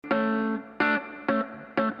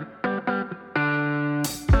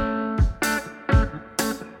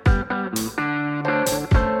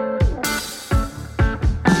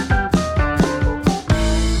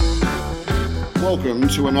welcome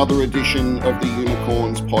to another edition of the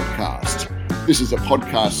Unicorns podcast. This is a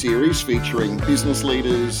podcast series featuring business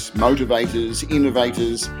leaders, motivators,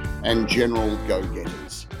 innovators, and general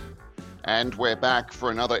go-getters. And we're back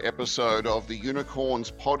for another episode of the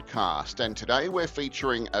Unicorns podcast. And today we're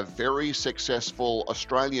featuring a very successful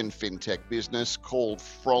Australian fintech business called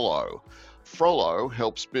Frollo. Frollo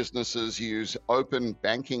helps businesses use open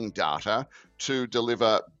banking data to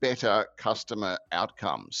deliver better customer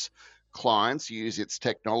outcomes. Clients use its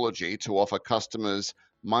technology to offer customers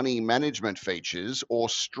money management features or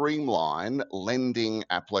streamline lending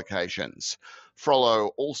applications.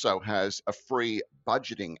 Frollo also has a free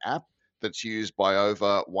budgeting app that's used by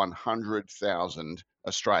over 100,000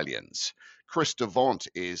 Australians. Kris Davant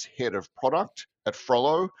is head of product at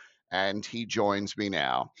Frollo, and he joins me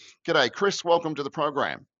now. G'day, Kris. Welcome to the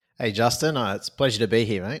program. Hey, Justin. It's a pleasure to be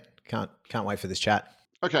here, mate. Can't wait for this chat.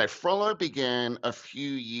 Okay, Frollo began a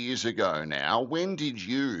few years ago now. When did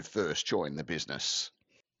you first join the business?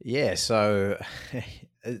 Yeah, so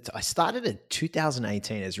I started in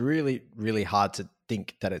 2018. It's really, really hard to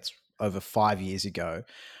think that it's over 5 years ago.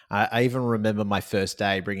 I even remember my first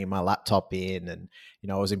day bringing my laptop in, and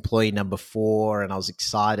I was employee number 4, and I was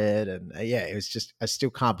excited, and it was just, I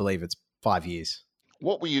still can't believe it's 5 years.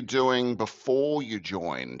 What were you doing before you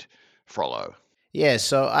joined Frollo? Yeah,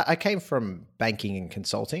 so I came from banking and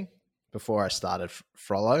consulting before I started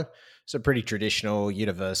Frollo. So pretty traditional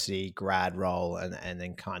university grad role, and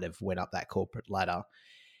then kind of went up that corporate ladder.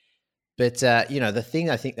 But, the thing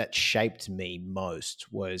I think that shaped me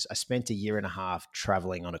most was I spent a year and a half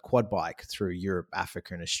traveling on a quad bike through Europe,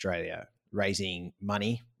 Africa, and Australia, raising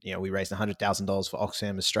money. We raised $100,000 for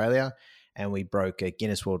Oxfam Australia, and we broke a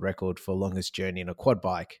Guinness World Record for longest journey on a quad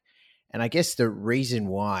bike. And I guess the reason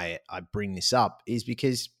why I bring this up is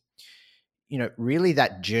because, really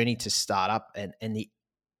that journey to start up and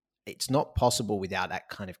it's not possible without that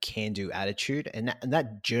kind of can-do attitude. And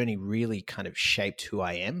that journey really kind of shaped who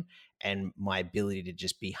I am and my ability to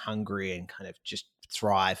just be hungry and kind of just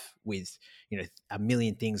thrive with, a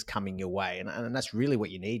million things coming your way. And that's really what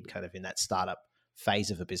you need kind of in that startup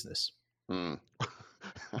phase of a business.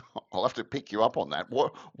 I'll have to pick you up on that.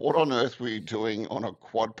 What on earth were you doing on a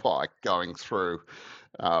quad bike going through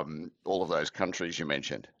all of those countries you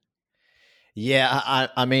mentioned? Yeah,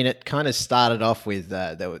 I mean, it kind of started off with,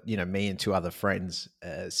 me and 2 other friends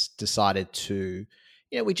decided to,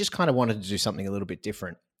 we just kind of wanted to do something a little bit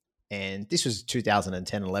different. And this was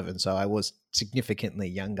 2010, 11, so I was significantly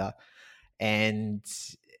younger. And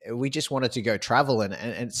we just wanted to go travel, and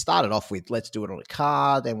it started off with, let's do it on a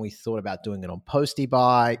car. Then we thought about doing it on postie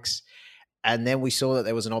bikes. And then we saw that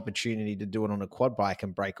there was an opportunity to do it on a quad bike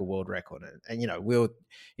and break a world record. And we were,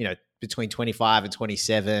 between 25 and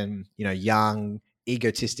 27, young,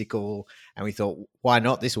 egotistical. And we thought, why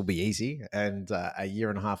not? This will be easy. And a year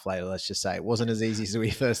and a half later, let's just say it wasn't as easy as we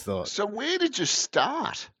first thought. So where did you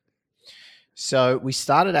start? So we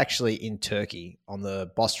started actually in Turkey on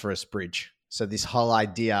the Bosphorus Bridge. So this whole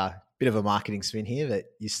idea, bit of a marketing spin here, that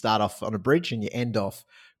you start off on a bridge and you end off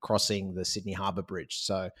crossing the Sydney Harbour Bridge.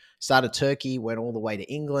 So started Turkey, went all the way to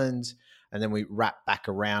England, and then we wrapped back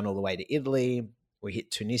around all the way to Italy. We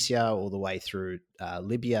hit Tunisia all the way through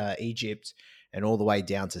Libya, Egypt, and all the way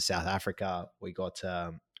down to South Africa. We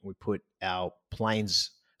put our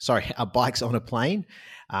bikes on a plane.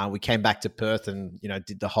 We came back to Perth and,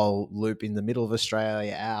 did the whole loop in the middle of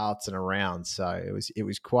Australia, out and around. So it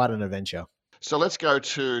was quite an adventure. So let's go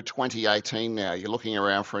to 2018 now. You're looking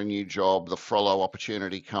around for a new job. The Frollo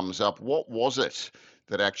opportunity comes up. What was it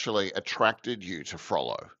that actually attracted you to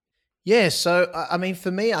Frollo? Yeah. So, I mean,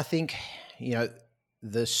 for me, I think,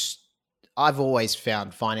 I've always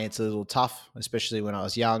found finance a little tough, especially when I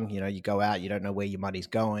was young. You go out, you don't know where your money's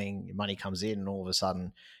going. Your money comes in and all of a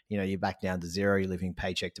sudden, you're back down to zero. You're living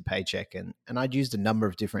paycheck to paycheck. And I'd used a number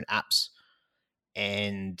of different apps,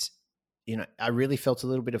 and I really felt a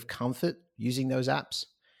little bit of comfort using those apps.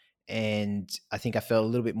 And I think I felt a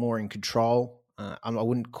little bit more in control. I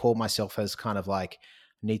wouldn't call myself as kind of like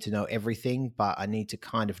need to know everything, but I need to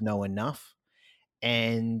kind of know enough.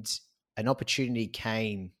 And an opportunity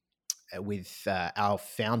came with our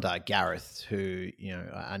founder, Gareth, who,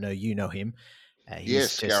 I know you know him.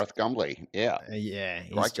 Yes, Gareth Gumbley. Yeah.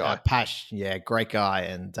 Great guy. Great guy,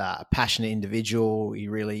 and a passionate individual. He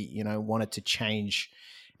really, wanted to change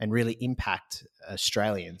and really impact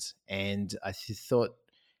Australians. And I thought,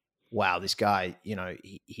 wow, this guy,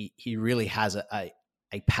 he really has a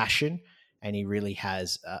passion, and he really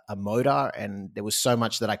has a motor, and there was so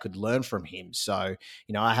much that I could learn from him. So,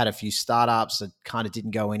 I had a few startups that kind of didn't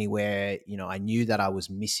go anywhere. I knew that I was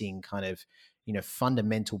missing kind of,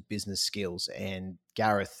 fundamental business skills. And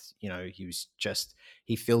Gareth,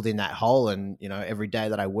 he filled in that hole. And, every day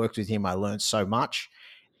that I worked with him, I learned so much,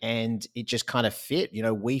 and it just kind of fit.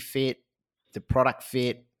 We fit, the product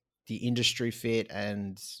fit, the industry fit.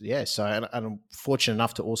 And yeah, so I'm fortunate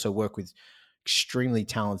enough to also work with extremely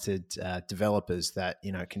talented developers that,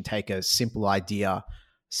 can take a simple idea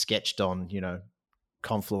sketched on,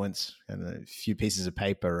 Confluence and a few pieces of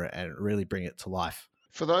paper and really bring it to life.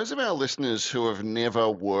 For those of our listeners who have never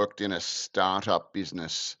worked in a startup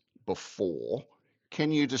business before,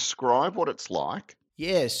 can you describe what it's like?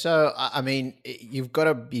 Yeah, so you've got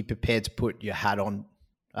to be prepared to put your hat on,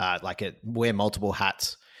 wear multiple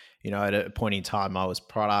hats. At a point in time, I was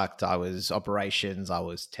product, I was operations, I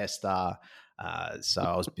was tester, so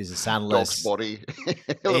I was business analyst. Dog's body,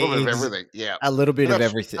 a little bit of everything. Yeah, a little bit of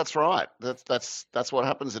everything. That's right. That's what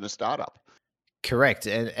happens in a startup. Correct,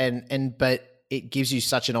 but it gives you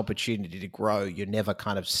such an opportunity to grow. You're never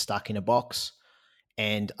kind of stuck in a box.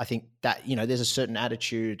 And I think that, there's a certain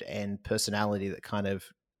attitude and personality that kind of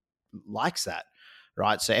likes that,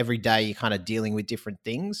 right? So every day you're kind of dealing with different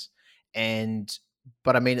things.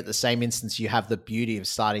 But at the same instance, you have the beauty of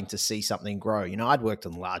starting to see something grow. I'd worked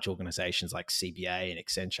in large organizations like CBA and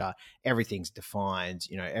Accenture. Everything's defined,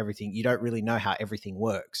 everything. You don't really know how everything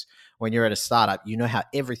works. When you're at a startup, you know how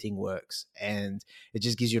everything works. And it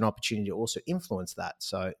just gives you an opportunity to also influence that.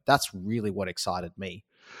 So that's really what excited me.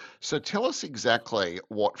 So tell us exactly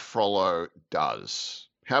what Frollo does.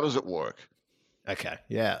 How does it work? Okay.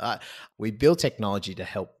 Yeah. We build technology to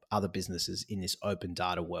help other businesses in this open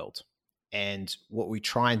data world. And what we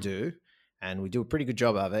try and do, and we do a pretty good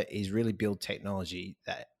job of it, is really build technology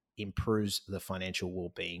that improves the financial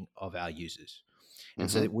well-being of our users. And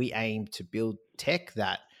so that we aim to build tech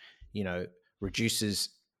that, reduces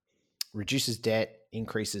debt,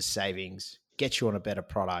 increases savings, gets you on a better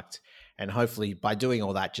product, and hopefully by doing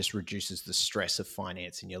all that just reduces the stress of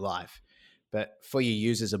finance in your life. But for your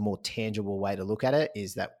users, a more tangible way to look at it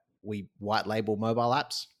is that we white label mobile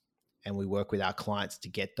apps, and we work with our clients to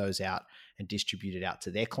get those out and distribute it out to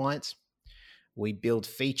their clients. We build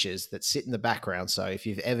features that sit in the background. So if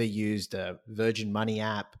you've ever used a Virgin Money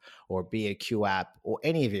app or a BOQ app or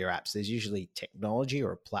any of your apps, there's usually technology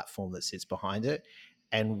or a platform that sits behind it.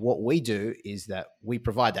 And what we do is that we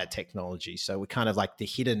provide that technology. So we're kind of like the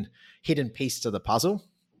hidden piece to the puzzle.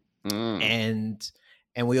 And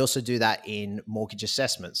we also do that in mortgage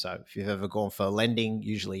assessment. So if you've ever gone for lending,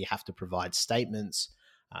 usually you have to provide statements.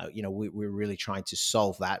 We're really trying to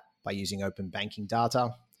solve that by using open banking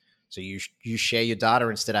data. So you share your data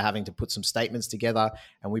instead of having to put some statements together,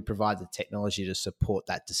 and we provide the technology to support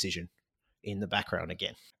that decision in the background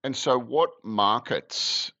again. And so what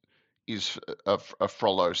markets is a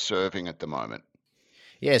Frollo serving at the moment?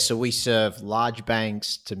 Yeah, so we serve large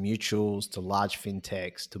banks to mutuals to large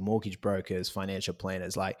fintechs to mortgage brokers, financial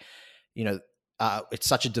planners. It's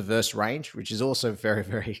such a diverse range, which is also very,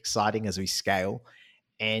 very exciting as we scale.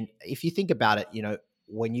 And if you think about it,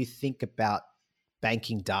 when you think about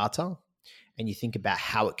banking data and you think about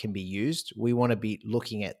how it can be used, we want to be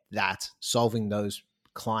looking at that, solving those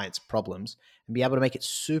clients' problems, and be able to make it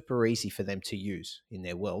super easy for them to use in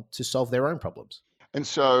their world to solve their own problems. And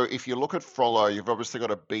so if you look at Frollo, you've obviously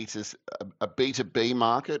got a B2B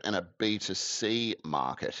market and a B2C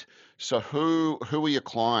market. So who are your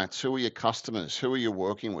clients? Who are your customers? Who are you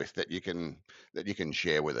working with that you can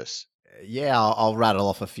share with us? Yeah, I'll rattle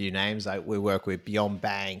off a few names. We work with Beyond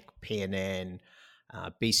Bank, PNN,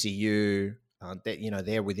 BCU.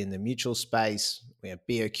 They're within the mutual space. We have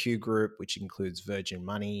BOQ Group, which includes Virgin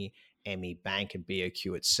Money, ME Bank, and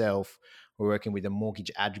BOQ itself. We're working with a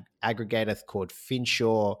mortgage aggregator called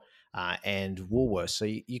Finsure and Woolworths. So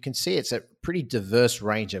you can see it's a pretty diverse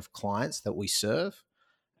range of clients that we serve.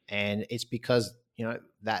 And it's because,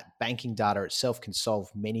 that banking data itself can solve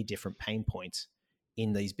many different pain points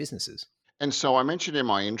in these businesses. And so I mentioned in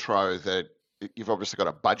my intro that you've obviously got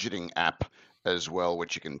a budgeting app as well,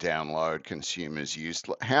 which you can download, consumers use.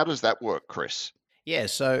 How does that work, Kris? Yeah,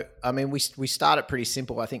 so we started pretty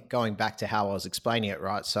simple. I think going back to how I was explaining it,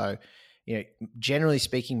 right? So, generally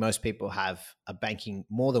speaking, most people have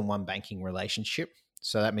more than one banking relationship.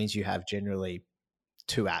 So that means you have generally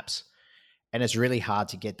two apps, and it's really hard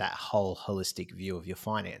to get that whole holistic view of your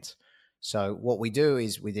finance. So what we do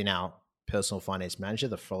is within our personal finance manager,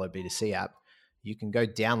 the Frollo B2C app, you can go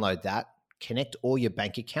download that, connect all your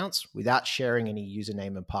bank accounts without sharing any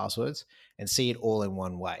username and passwords, and see it all in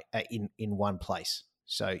one way, in one place.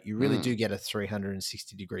 So you really do get a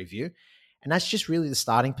 360-degree view. And that's just really the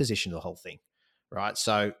starting position of the whole thing, right?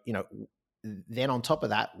 So, then on top of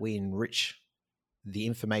that, we enrich the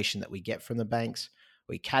information that we get from the banks.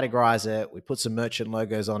 We categorize it. We put some merchant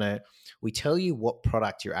logos on it. We tell you what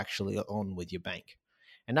product you're actually on with your bank.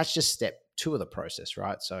 And that's just step two of the process,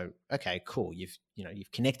 right? So, okay, cool. You've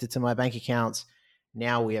connected to my bank accounts.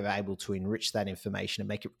 Now we are able to enrich that information and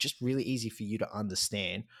make it just really easy for you to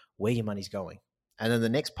understand where your money's going. And then the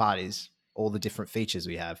next part is all the different features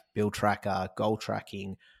we have: bill tracker, goal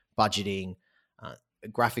tracking, budgeting,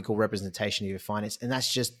 graphical representation of your finance. And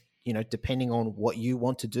that's just, depending on what you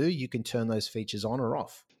want to do, you can turn those features on or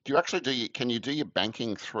off. Do you actually can you do your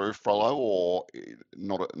banking through Frollo, or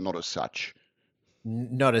not as such?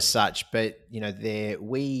 Not as such, but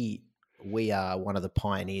we are one of the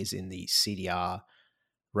pioneers in the CDR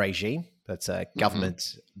regime. That's a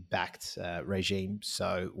government backed regime.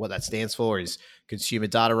 So what that stands for is consumer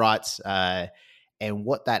data rights. And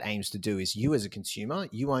what that aims to do is, you as a consumer,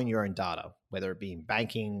 you own your own data, whether it be in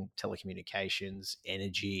banking, telecommunications,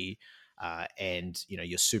 energy, and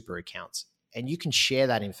your super accounts. And you can share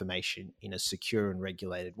that information in a secure and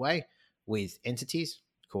regulated way with entities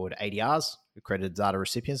called ADRs, accredited data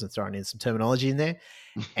recipients. I'm throwing in some terminology in there.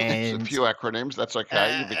 And a few acronyms. That's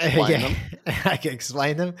okay. You've explained them. I can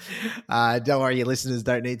explain them. Don't worry, your listeners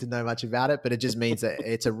don't need to know much about it, but it just means that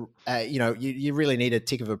it's you really need a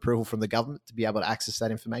tick of approval from the government to be able to access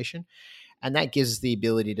that information. And that gives us the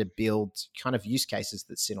ability to build kind of use cases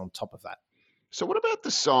that sit on top of that. So what about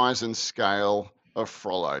the size and scale of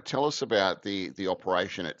Frollo? Tell us about the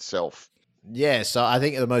operation itself. Yeah, so I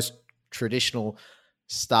think the most traditional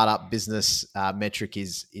startup business metric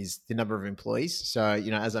is the number of employees. So,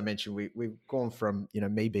 as I mentioned, we've gone from,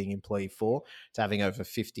 me being employee 4 to having over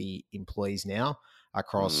 50 employees now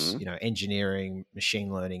across, engineering,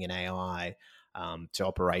 machine learning and AI, to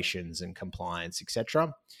operations and compliance,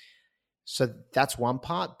 etc. So that's one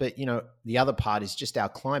part. But, the other part is just our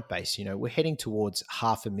client base. We're heading towards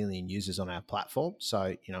 500,000 users on our platform.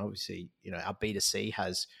 So, obviously, our B2C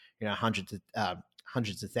has, hundreds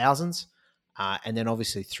of thousands. And then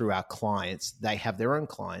obviously through our clients, they have their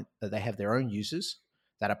own users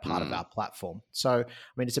that are part of our platform. So, I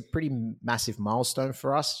mean, it's a pretty massive milestone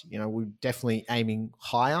for us. We're definitely aiming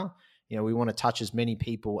higher. We want to touch as many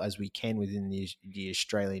people as we can within the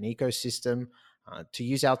Australian ecosystem to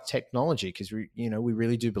use our technology, because we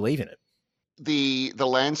really do believe in it. The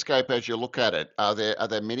landscape as you look at it, are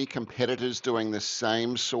there many competitors doing the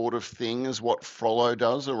same sort of thing as what Frollo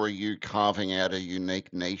does, or are you carving out a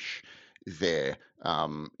unique niche there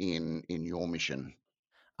in your mission?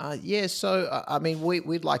 So I mean,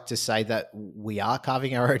 we'd like to say that we are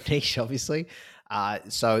carving our own niche, obviously.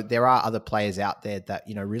 So there are other players out there that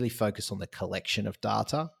really focus on the collection of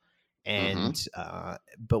data, and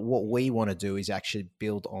but what we want to do is actually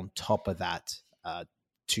build on top of that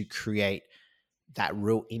to create that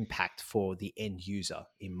real impact for the end user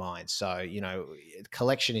in mind. So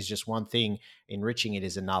collection is just one thing, enriching it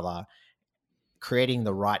is another. Creating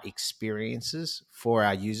the right experiences for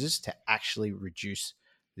our users to actually reduce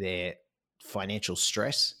their financial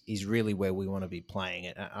stress is really where we want to be playing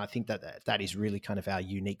it. I think that is really kind of our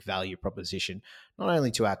unique value proposition, not only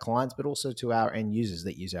to our clients, but also to our end users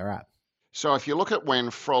that use our app. So if you look at when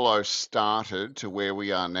Frollo started to where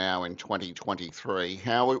we are now in 2023,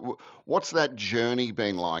 what's that journey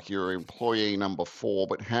been like? You're employee number 4,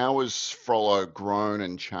 but how has Frollo grown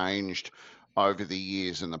and changed over the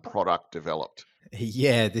years and the product developed?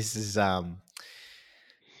 Yeah, this is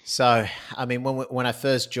so, I mean, when I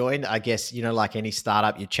first joined, I guess, like any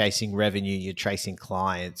startup, you're chasing revenue, you're chasing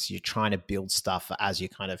clients, you're trying to build stuff as you're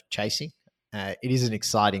kind of chasing. It is an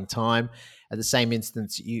exciting time. At the same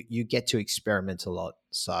instance, you get to experiment a lot.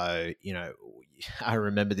 So, I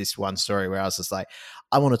remember this one story where I was just like,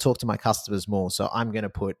 I want to talk to my customers more. So I'm going to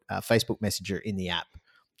put Facebook Messenger in the app.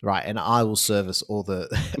 Right, and I will service all the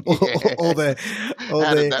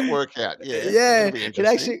How did that work out? Yeah, it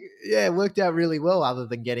actually worked out really well. Other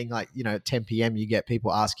than getting 10 p.m., you get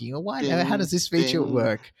people asking, "Oh, why? How does this feature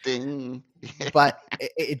work?" Ding. But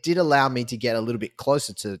it did allow me to get a little bit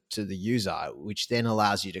closer to the user, which then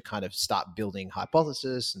allows you to kind of start building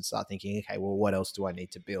hypothesis and start thinking, okay, well, what else do I need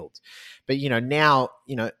to build? But now,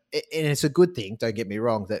 and it's a good thing. Don't get me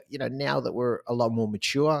wrong. That now that we're a lot more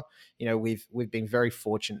mature, we've been very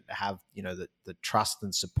fortunate to have the trust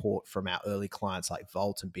and support from our early clients like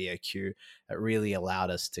Volt and BOQ that really allowed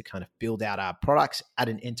us to kind of build out our products at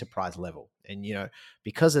an enterprise level. And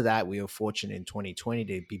because of that, we were fortunate in 2020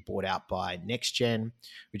 to be bought out by NextGen,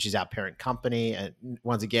 which is our parent company. And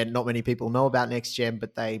once again, not many people know about NextGen,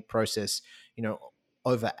 but they process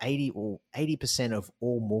over 80% of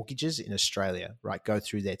all mortgages in Australia, right, go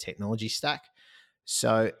through their technology stack.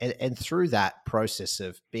 So, and through that process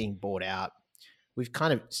of being bought out, we've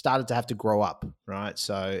kind of started to have to grow up, right?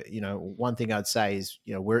 So, one thing I'd say is,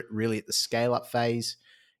 we're really at the scale up phase.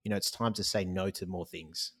 It's time to say no to more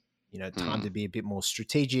things, time to be a bit more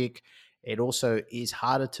strategic. It also is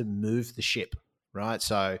harder to move the ship, right?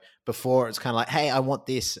 So before it's kind of like, hey, I want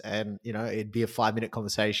this. And, it'd be a 5-minute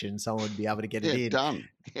conversation. Someone would be able to get it in. Done.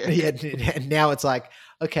 Yeah. And now it's like,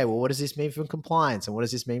 okay, well, what does this mean from compliance? And what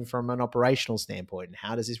does this mean from an operational standpoint? And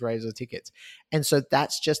how does this raise the tickets? And so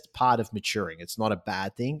that's just part of maturing. It's not a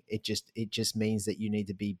bad thing. It just means that you need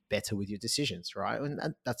to be better with your decisions, right?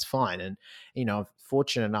 And that's fine. And, I'm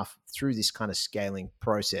fortunate enough through this kind of scaling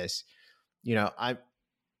process,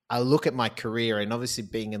 I look at my career, and obviously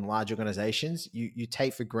being in large organizations, you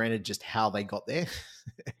take for granted just how they got there.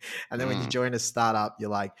 And then when you join a startup, you're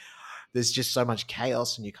like, there's just so much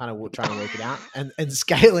chaos, and you're kind of trying to work it out. And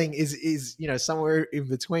scaling is somewhere in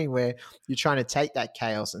between, where you're trying to take that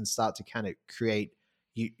chaos and start to kind of create,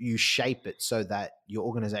 you shape it so that your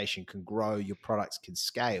organization can grow, your products can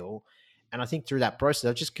scale. And I think through that process,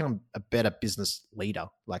 I've just become a better business leader.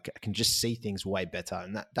 Like, I can just see things way better.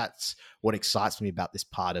 And that's what excites me about this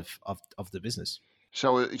part of the business.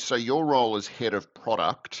 So your role as head of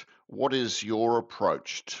product, what is your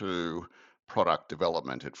approach to product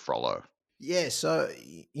development at Frollo? Yeah. So,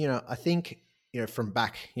 I think, from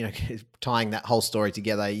back, tying that whole story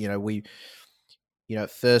together,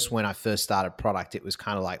 first, when I first started product, it was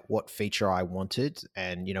kind of like what feature I wanted,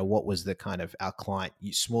 and, what was the kind of our client,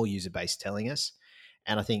 small user base telling us.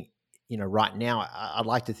 And I think, right now, I'd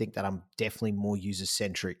like to think that I'm definitely more user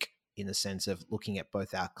centric, in the sense of looking at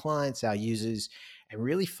both our clients, our users, and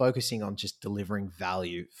really focusing on just delivering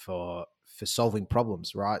value for solving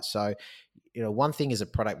problems, right? So, one thing as a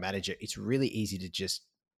product manager, it's really easy to just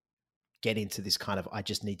get into this kind of, I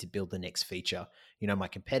just need to build the next feature. My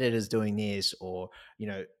competitor's doing this, or,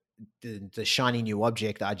 the shiny new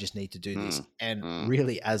object, I just need to do this. And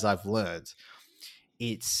really, as I've learned,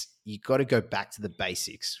 you got to go back to the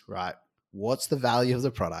basics, right? What's the value of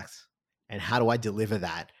the product, and how do I deliver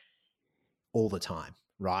that all the time,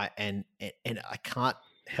 right? And I can't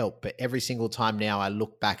help but every single time now I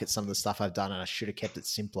look back at some of the stuff I've done, and I should have kept it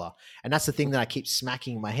simpler. And that's the thing that I keep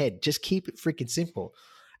smacking in my head. Just keep it freaking simple.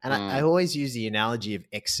 And I always use the analogy of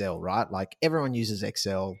Excel, right? Like, everyone uses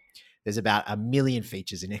Excel. There's about 1 million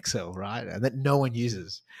features in Excel, right? And that no one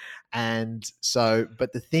uses. And so,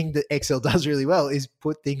 but the thing that Excel does really well is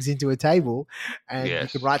put things into a table, and you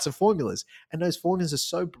can write some formulas. And those formulas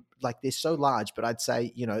are they're so large, but I'd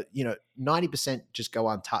say, 90% just go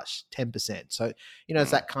untouched, 10%. So,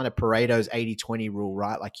 it's that kind of Pareto's 80-20 rule,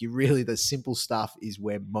 right? Like, the simple stuff is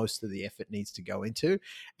where most of the effort needs to go into.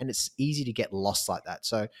 And it's easy to get lost like that.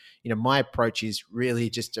 So, my approach is really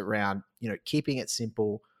just around, keeping it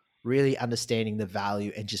simple, really understanding the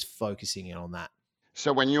value, and just focusing in on that.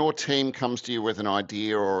 So when your team comes to you with an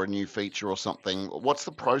idea or a new feature or something, what's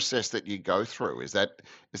the process that you go through? Is that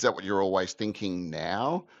what you're always thinking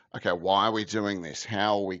now? Okay, why are we doing this?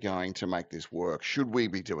 How are we going to make this work? Should we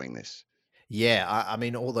be doing this? Yeah, I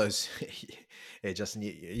mean, all those. Yeah, Justin,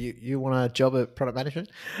 you want a job at product management?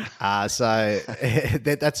 So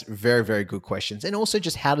that's very, very good questions. And also,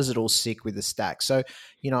 just how does it all sync with the stack? So,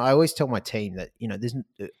 I always tell my team that, there's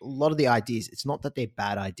a lot of the ideas, it's not that they're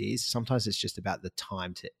bad ideas. Sometimes it's just about the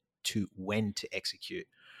time to when to execute.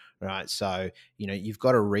 Right. So, you've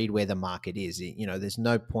got to read where the market is. There's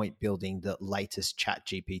no point building the latest chat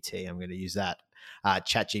GPT. I'm going to use that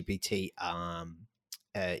chat GPT,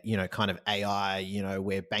 kind of AI,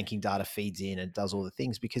 where banking data feeds in and does all the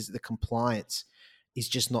things, because the compliance is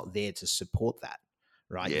just not there to support that,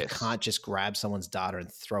 right? Yes. You can't just grab someone's data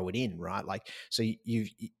and throw it in, right? Like, so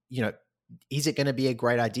is it going to be a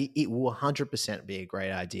great idea? It will 100% be a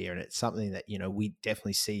great idea. And it's something that, we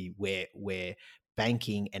definitely see where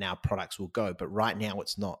banking and our products will go. But right now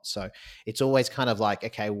it's not. So it's always kind of like,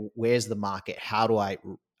 okay, where's the market? How do I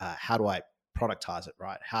productize it,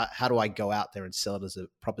 right? How do I go out there and sell it as a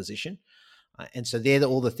proposition? And so they're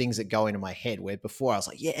all the things that go into my head, where before I was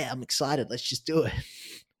like, yeah, I'm excited, let's just do it.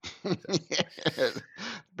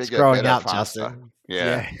 Bigger, growing better, up, faster. Justin.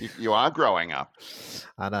 Yeah. You are growing up.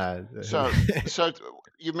 I know. So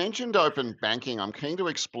you mentioned open banking. I'm keen to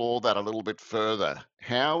explore that a little bit further.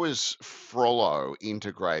 How is Frollo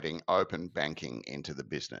integrating open banking into the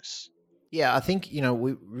business? Yeah, I think,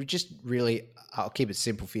 we just really, I'll keep it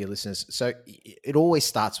simple for your listeners. So it always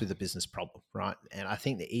starts with a business problem, right? And I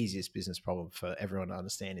think the easiest business problem for everyone to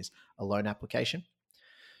understand is a loan application.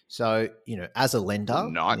 So, as a lender.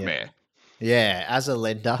 Nightmare. Yeah, as a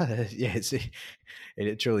lender, yes,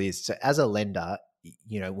 it truly is. So as a lender,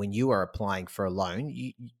 when you are applying for a loan,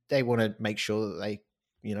 they want to make sure that they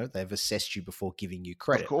they've assessed you before giving you Of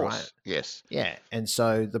credit, right? course. Yes. Yeah. And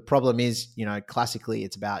so the problem is, classically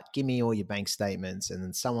it's about give me all your bank statements, and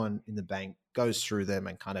then someone in the bank goes through them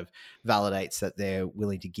and kind of validates that they're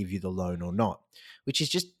willing to give you the loan or not, which is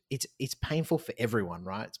just, it's painful for everyone,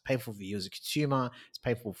 right? It's painful for you as a consumer. It's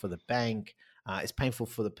painful for the bank. It's painful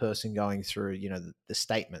for the person going through, the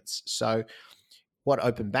statements. So what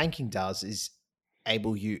open banking does is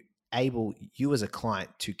able you as a client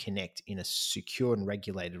to connect in a secure and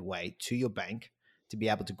regulated way to your bank, to be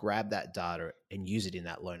able to grab that data and use it in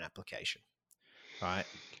that loan application, right?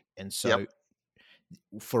 And Yep. so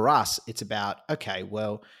for us, it's about, okay,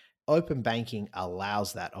 well, open banking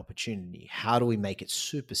allows that opportunity. How do we make it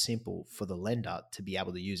super simple for the lender to be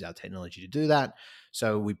able to use our technology to do that?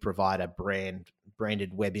 So we provide a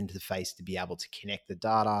branded web interface to be able to connect the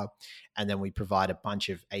data, and then we provide a bunch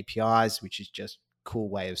of APIs, which is just cool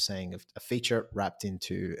way of saying a feature wrapped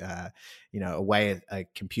into a way a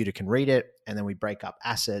computer can read it. And then we break up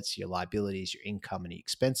assets, your liabilities, your income, and your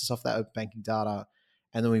expenses off that open banking data,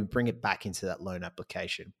 and then we bring it back into that loan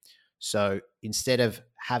application. So instead of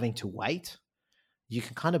having to wait, you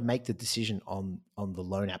can kind of make the decision on the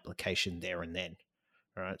loan application there and then.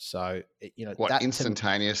 All right. So What,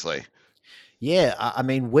 instantaneously? Yeah, I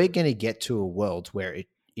mean, we're going to get to a world where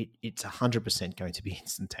it's 100% going to be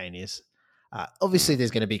instantaneous. Obviously,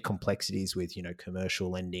 there's going to be complexities with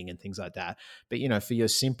commercial lending and things like that. But for your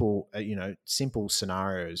simple simple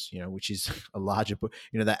scenarios, which is a larger,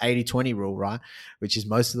 the 80-20 rule, right? Which is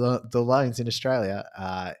most of the loans in Australia.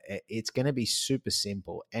 It's going to be super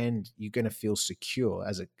simple, and you're going to feel secure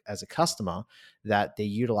as a customer that they're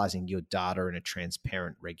utilizing your data in a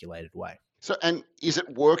transparent, regulated way. So, and is it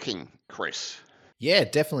working, Kris? Yeah,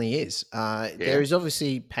 it definitely is. Yeah. There is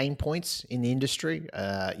obviously pain points in the industry.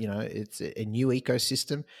 It's a new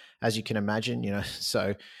ecosystem, as you can imagine.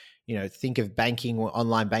 So, think of banking or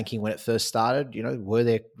online banking when it first started. Were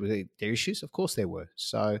there issues? Of course there were.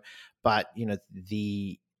 So, but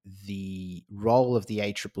the role of the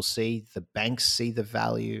ACCC, the banks see the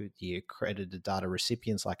value, the accredited data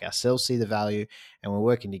recipients like ourselves see the value, and we're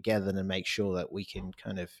working together to make sure that we can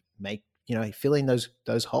kind of make fill in those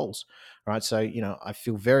holes, right? So I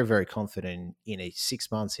feel very, very confident in a 6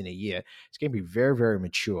 months, in a year, it's going to be very, very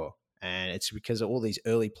mature, and it's because of all these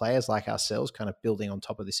early players like ourselves kind of building on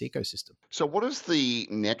top of this ecosystem. So what is the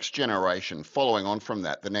next generation, following on from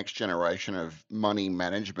that, the next generation of money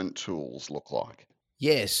management tools look like?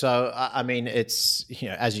 Yeah, so I mean, it's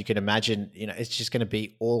as you can imagine, it's just going to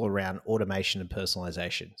be all around automation and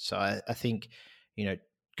personalization. So I think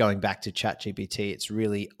going back to ChatGPT, it's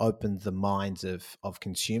really opened the minds of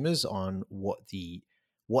consumers on what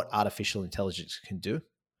artificial intelligence can do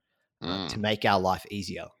to make our life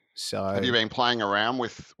easier. So have you been playing around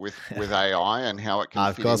with AI and how it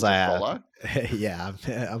can fit course into I have. Frollo? Yeah,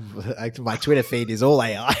 my Twitter feed is all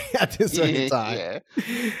AI at this time. Yeah.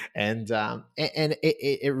 And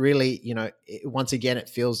it really, once again, it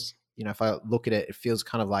feels, if I look at it, it feels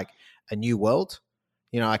kind of like a new world.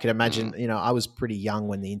 I can imagine, I was pretty young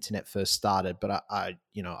when the internet first started, but I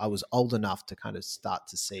was old enough to kind of start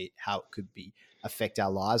to see how it could affect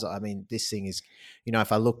our lives. I mean, this thing is,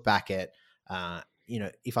 if I look back at,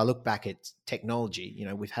 technology,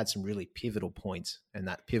 we've had some really pivotal points, and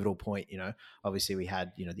that pivotal point, obviously we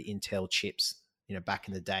had, the Intel chips, back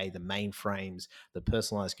in the day, the mainframes, the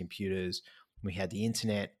personalized computers, we had the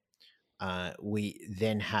internet, we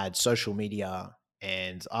then had social media.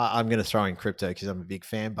 And I'm going to throw in crypto because I'm a big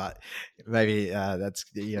fan, but maybe that's,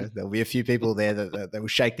 there'll be a few people there that will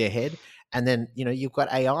shake their head. And then, you've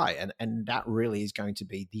got AI, and that really is going to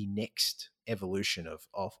be the next evolution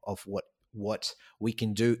of what we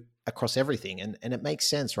can do across everything. And it makes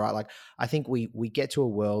sense, right? Like, I think we get to a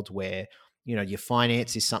world where, your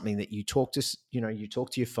finance is something that you talk to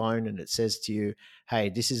your phone, and it says to you,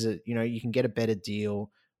 hey, this is you can get a better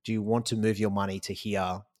deal. Do you want to move your money to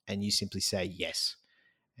here? And you simply say yes.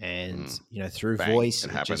 And, through Bang, voice,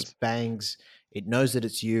 it just bangs. It knows that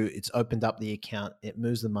it's you. It's opened up the account. It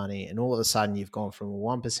moves the money. And all of a sudden, you've gone from a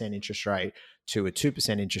 1% interest rate to a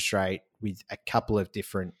 2% interest rate with a couple of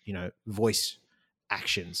different, voice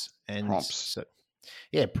actions. And prompts. So,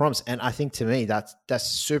 yeah, prompts. And I think, to me, that's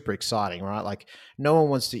super exciting, right? Like, no one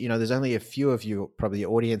wants to, there's only a few of you, probably the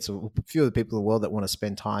audience, or a few of the people in the world that want to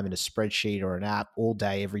spend time in a spreadsheet or an app all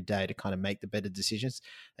day, every day to kind of make the better decisions.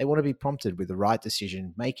 They want to be prompted with the right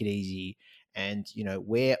decision, make it easy. And,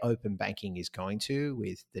 where open banking is going to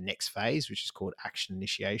with the next phase, which is called action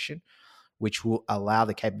initiation, which will allow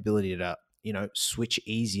the capability to, switch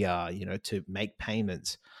easier, to make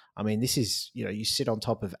payments. I mean, this is, you sit on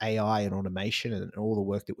top of AI and automation and all the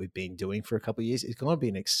work that we've been doing for a couple of years. It's going to be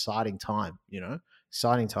an exciting time,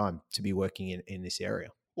 exciting time to be working in this area.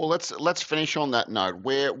 Well, let's finish on that note.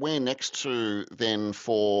 Where next to then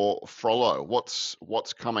for Frollo?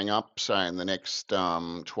 What's coming up, say in the next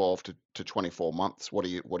 12 to 24 months? What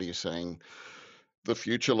are you seeing the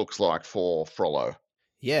future looks like for Frollo?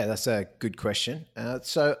 Yeah, that's a good question.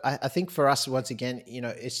 So I think for us, once again,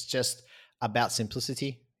 it's just about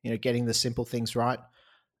simplicity, getting the simple things right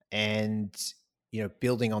and,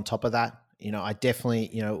 building on top of that. I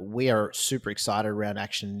definitely, we are super excited around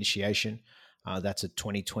action initiation. That's a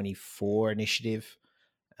 2024 initiative.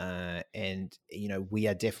 And we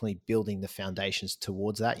are definitely building the foundations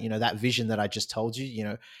towards that. That vision that I just told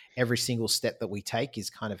you, every single step that we take is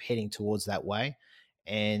kind of heading towards that way.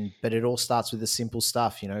 But it all starts with the simple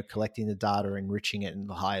stuff, collecting the data, enriching it in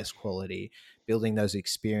the highest quality, building those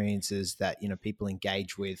experiences that people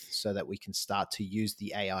engage with, so that we can start to use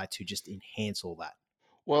the AI to just enhance all that.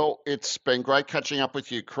 Well, it's been great catching up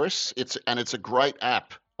with you, Kris. It's a great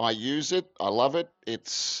app. I use it. I love it.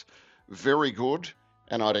 It's very good,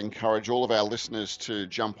 and I'd encourage all of our listeners to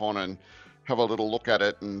jump on and have a little look at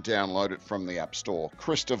it and download it from the App Store.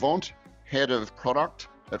 Kris Davant, Head of Product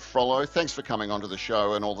at Frollo. Thanks for coming onto the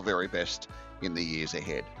show, and all the very best in the years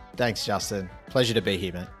ahead. Thanks, Justin. Pleasure to be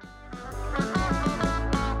here, man.